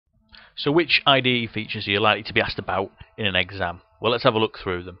So which IDE features are you likely to be asked about in an exam? Well, let's have a look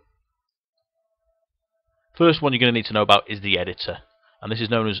through them. First one you're going to need to know about is the editor, and this is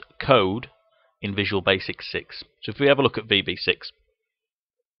known as Code in Visual Basic 6. So if we have a look at VB6,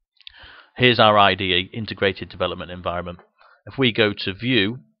 here's our IDE, Integrated Development Environment. If we go to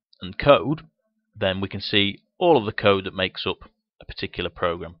View and Code, then we can see all of the code that makes up a particular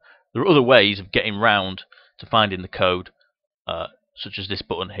program. There are other ways of getting round to finding the code, such as this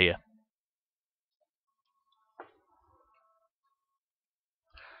button here.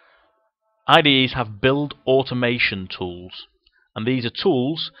 IDEs have build automation tools, and these are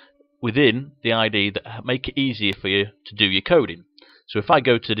tools within the IDE that make it easier for you to do your coding. So if I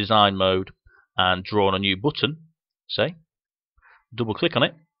go to design mode and draw on a new button, say, double click on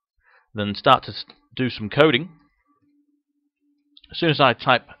it, then start to do some coding, as soon as I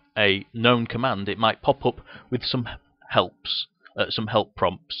type a known command, it might pop up with some help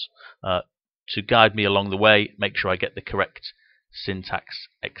prompts to guide me along the way, make sure I get the correct syntax,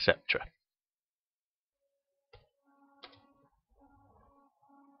 etc.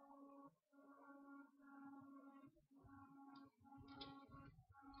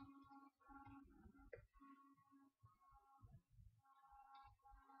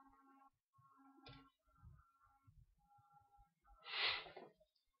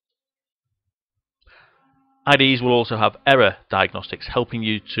 IDEs will also have error diagnostics, helping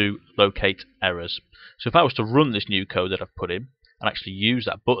you to locate errors. So if I was to run this new code that I've put in and actually use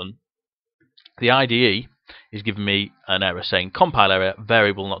that button, the IDE is giving me an error saying compile error,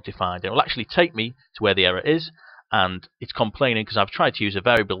 variable not defined. It will actually take me to where the error is, and it's complaining because I've tried to use a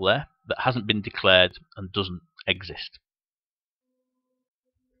variable there that hasn't been declared and doesn't exist.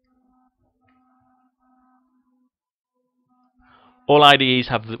 All IDEs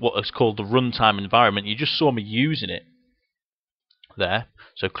have what is called the runtime environment. You just saw me using it there.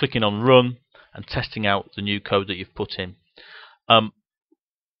 So clicking on run and testing out the new code that you've put in.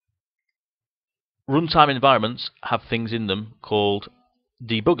 Runtime environments have things in them called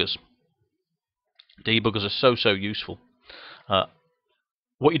debuggers. Debuggers are so useful.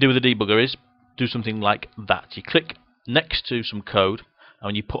 What you do with a debugger is do something like that. You click next to some code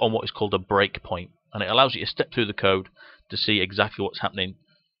and you put on what is called a breakpoint, and it allows you to step through the code to see exactly what's happening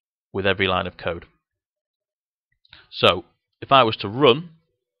with every line of code. So if I was to run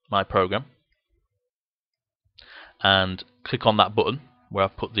my program and click on that button where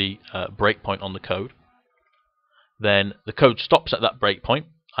I've put the breakpoint on the code, then the code stops at that breakpoint.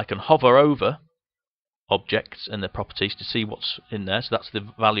 I can hover over objects and their properties to see what's in there. So that's the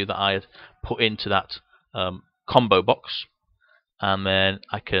value that I had put into that combo box, and then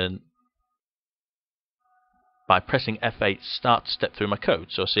I can, by pressing F8, start to step through my code.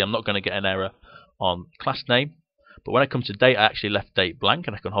 So see, I'm not going to get an error on class name, but when I come to date, I actually left date blank,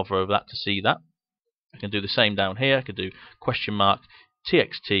 and I can hover over that to see that. I can do the same down here. I could do question mark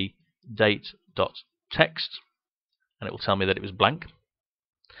txt date.text, and it will tell me that it was blank.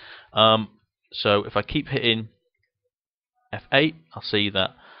 So if I keep hitting F8, I'll see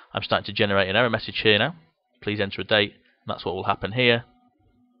that I'm starting to generate an error message here now. Please enter a date, and that's what will happen here,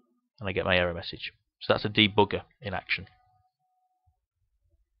 and I get my error message. So that's a debugger in action.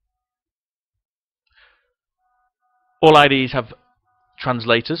 All IDEs have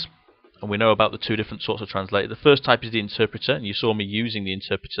translators, and we know about the two different sorts of translators. The first type is the interpreter, and you saw me using the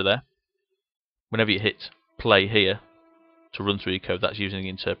interpreter there. Whenever you hit play here to run through your code, that's using the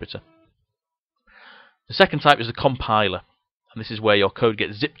interpreter. The second type is the compiler, and this is where your code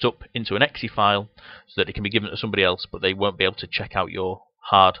gets zipped up into an exe file so that it can be given to somebody else, but they won't be able to check out your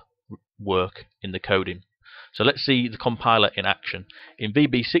hard work in the coding. So let's see the compiler in action. In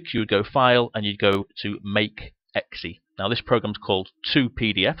VB6 you would go File and you'd go to Make Exe. Now this program's called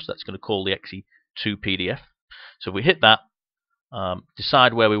toPDF, so that's going to call the exe toPDF. So if we hit that,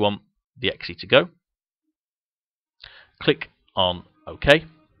 decide where we want the exe to go, click on OK.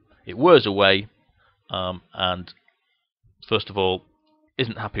 It whirs away, and first of all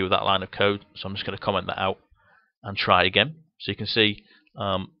isn't happy with that line of code, so I'm just going to comment that out and try again. So you can see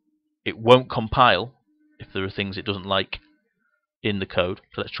it won't compile if there are things it doesn't like in the code.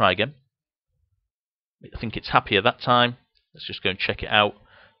 So let's try again. I think it's happier that time. Let's just go and check it out.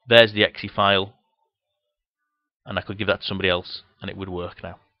 There's the exe file, and I could give that to somebody else and it would work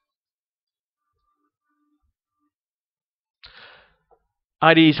now.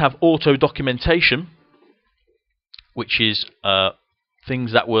 IDEs have auto documentation, which is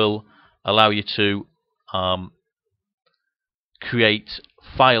things that will allow you to create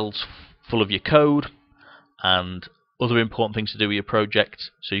files full of your code and other important things to do with your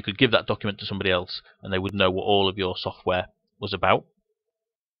project, so you could give that document to somebody else and they would know what all of your software was about.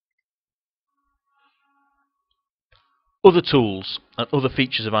 Other tools and other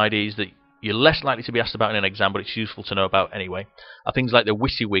features of IDEs that you're less likely to be asked about in an exam, but it's useful to know about anyway, are things like the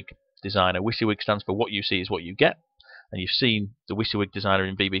WYSIWYG designer. WYSIWYG stands for what you see is what you get, and you've seen the WYSIWYG designer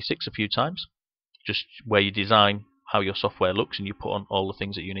in VB6 a few times, just where you design how your software looks and you put on all the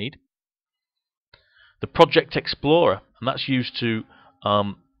things that you need. The Project Explorer, and that's used to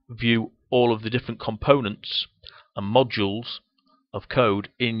view all of the different components and modules of code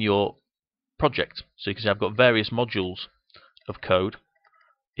in your project. So you can see I've got various modules of code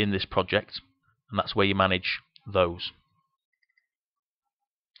in this project, and that's where you manage those.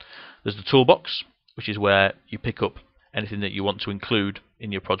 There's the toolbox, which is where you pick up anything that you want to include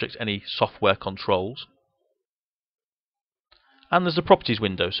in your project, any software controls. And there's the properties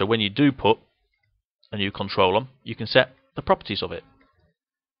window, so when you do put a new control on, you can set the properties of it.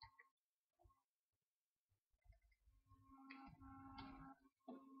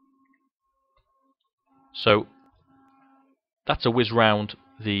 So that's a whiz round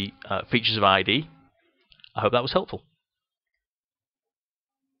the features of IDE. I hope that was helpful.